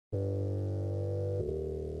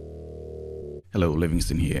Hello,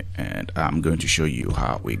 Livingston here, and I'm going to show you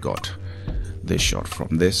how we got this shot from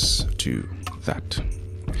this to that.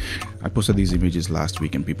 I posted these images last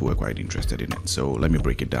week and people were quite interested in it, so let me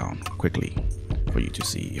break it down quickly for you to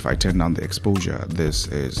see. If I turn down the exposure, this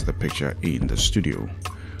is the picture in the studio.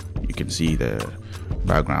 You can see the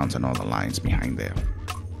backgrounds and all the lines behind there.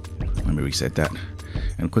 Let me reset that,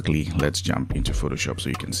 and quickly let's jump into Photoshop so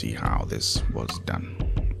you can see how this was done.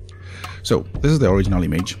 So this is the original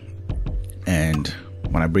image, and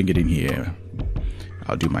when I bring it in here,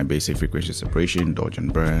 I'll do my basic frequency separation, dodge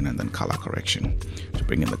and burn, and then color correction to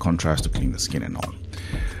bring in the contrast, to clean the skin and all.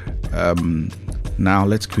 Now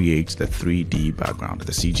let's create the 3D background,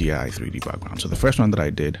 the CGI 3D background. So the first one that I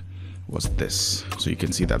did was this. So you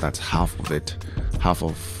can see that that's half of it, half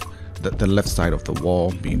of the left side of the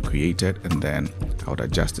wall being created, and then I would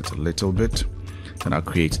adjust it a little bit. Then I'll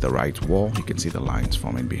create the right wall. You can see the lines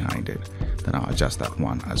forming behind it. Then I'll adjust that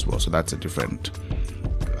one as well. So that's a different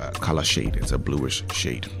color shade. It's a bluish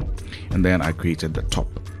shade. And then I created the top,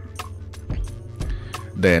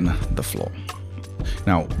 then the floor.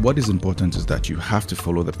 Now, what is important is that you have to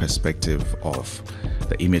follow the perspective of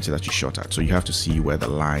the image that you shot at. So you have to see where the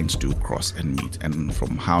lines do cross and meet. And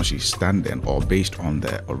from how she's standing, or based on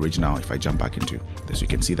the original, if I jump back into this, you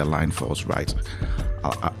can see the line falls right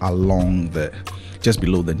along just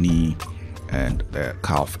below the knee and the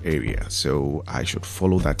calf area. So I should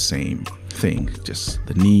follow that same thing, just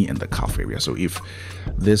the knee and the calf area. So if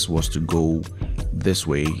this was to go this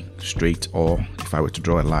way straight, or if I were to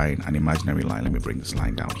draw a line, an imaginary line, let me bring this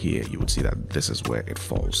line down here, you would see that this is where it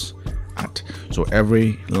falls at. So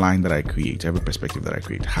every line that I create, every perspective that I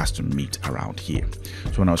create has to meet around here.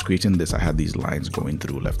 So when I was creating this, I had these lines going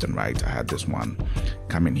through left and right. I had this one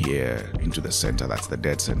coming here into the center, that's the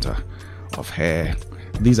dead center of hair.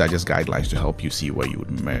 These are just guidelines to help you see where you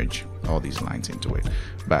would merge all these lines into it,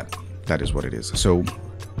 but that is what it is. So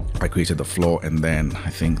I created the floor, and then I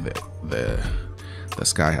think that the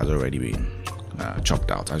sky has already been chopped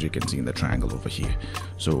out, as you can see in the triangle over here.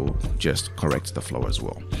 So just correct the floor as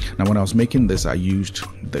well. Now when I was making this, I used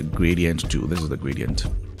the gradient tool. This is the gradient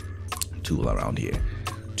tool around here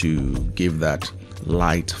to give that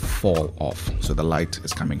light fall off. So the light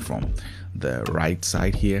is coming from the right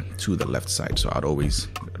side here to the left side. So I'd always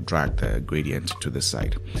drag the gradient to this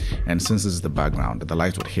side. And since this is the background, the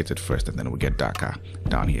light would hit it first and then it would get darker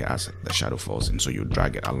down here as the shadow falls in. So you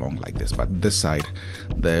drag it along like this. But this side,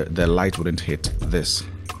 the light wouldn't hit this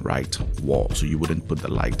right wall. So you wouldn't put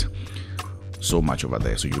the light so much over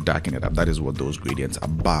there. So you darken it up. That is what those gradients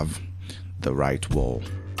above the right wall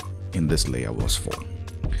in this layer was for.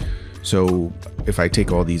 So if I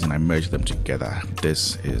take all these and I merge them together,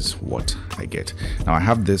 this is what I get. Now I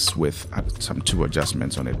have this with some two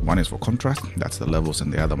adjustments on it. One is for contrast, that's the levels,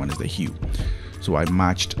 and the other one is the hue. So I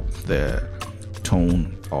matched the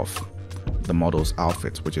tone of the model's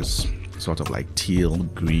outfit, which is sort of like teal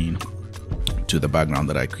green, to the background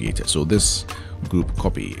that I created. So this group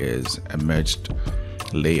copy is a merged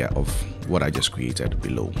layer of what I just created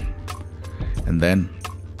below. And then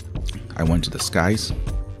I went to the skies.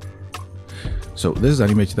 So this is an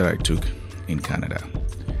image that I took in Canada,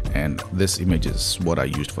 and this image is what I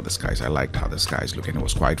used for the skies. I liked how the skies look, and it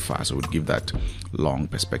was quite far, so it would give that long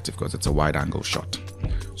perspective because it's a wide angle shot.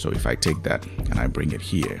 So if I take that and I bring it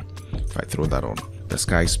here, if I throw that on the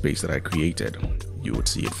sky space that I created, you would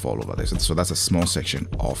see it fall over there. So that's a small section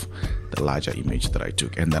of the larger image that I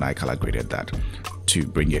took, and then I color graded that to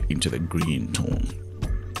bring it into the green tone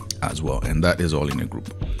as well, and that is all in a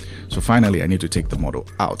group. So finally I need to take the model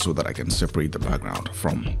out so that I can separate the background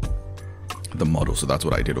from the model. So that's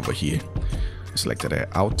what I did over here. I selected it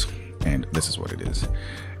out, and this is what it is.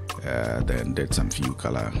 Then did some few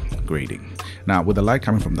color grading. Now with the light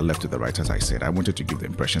coming from the left to the right, as I said, I wanted to give the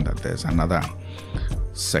impression that there's another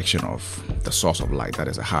section of the source of light that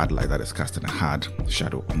is a hard light that is casting a hard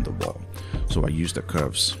shadow on the wall. So I used the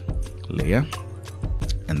curves layer,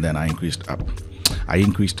 and then I increased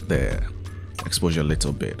the exposure a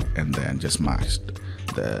little bit, and then just matched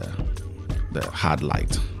the hard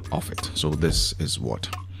light of it. So this is what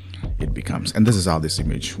it becomes, and this is how this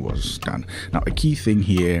image was done. Now a key thing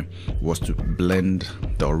here was to blend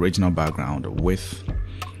the original background with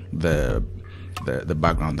the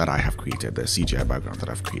background that I have created, the CGI background that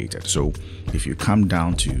I've created. So if you come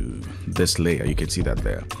down to this layer, you can see that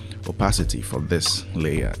the opacity for this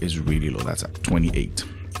layer is really low. That's at 28.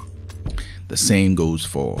 The same goes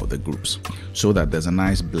for the groups, so that there's a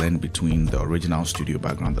nice blend between the original studio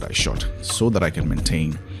background that I shot, so that I can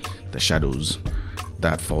maintain the shadows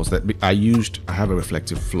that falls. That I have a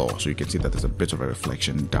reflective floor, so you can see that there's a bit of a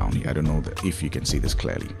reflection down here. I don't know if you can see this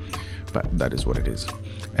clearly, but that is what it is.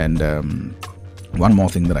 And One more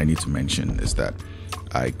thing that I need to mention is that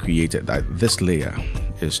I created that this layer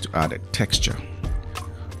is to add a texture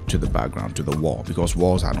to the background, to the wall, because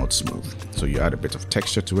walls are not smooth. So you add a bit of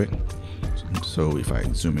texture to it. So if I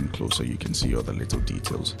zoom in closer, you can see all the little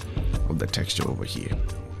details of the texture over here.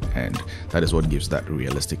 And that is what gives that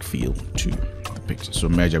realistic feel to the picture. So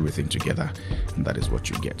merge everything together, and that is what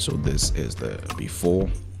you get. So this is the before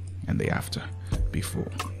and the after,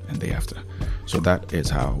 before and the after. So that is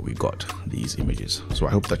how we got these images. So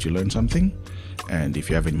I hope that you learned something, and if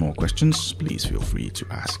you have any more questions, please feel free to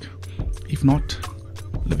ask. If not,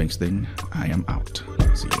 Livingston, I am out.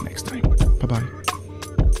 See you next time. Bye bye.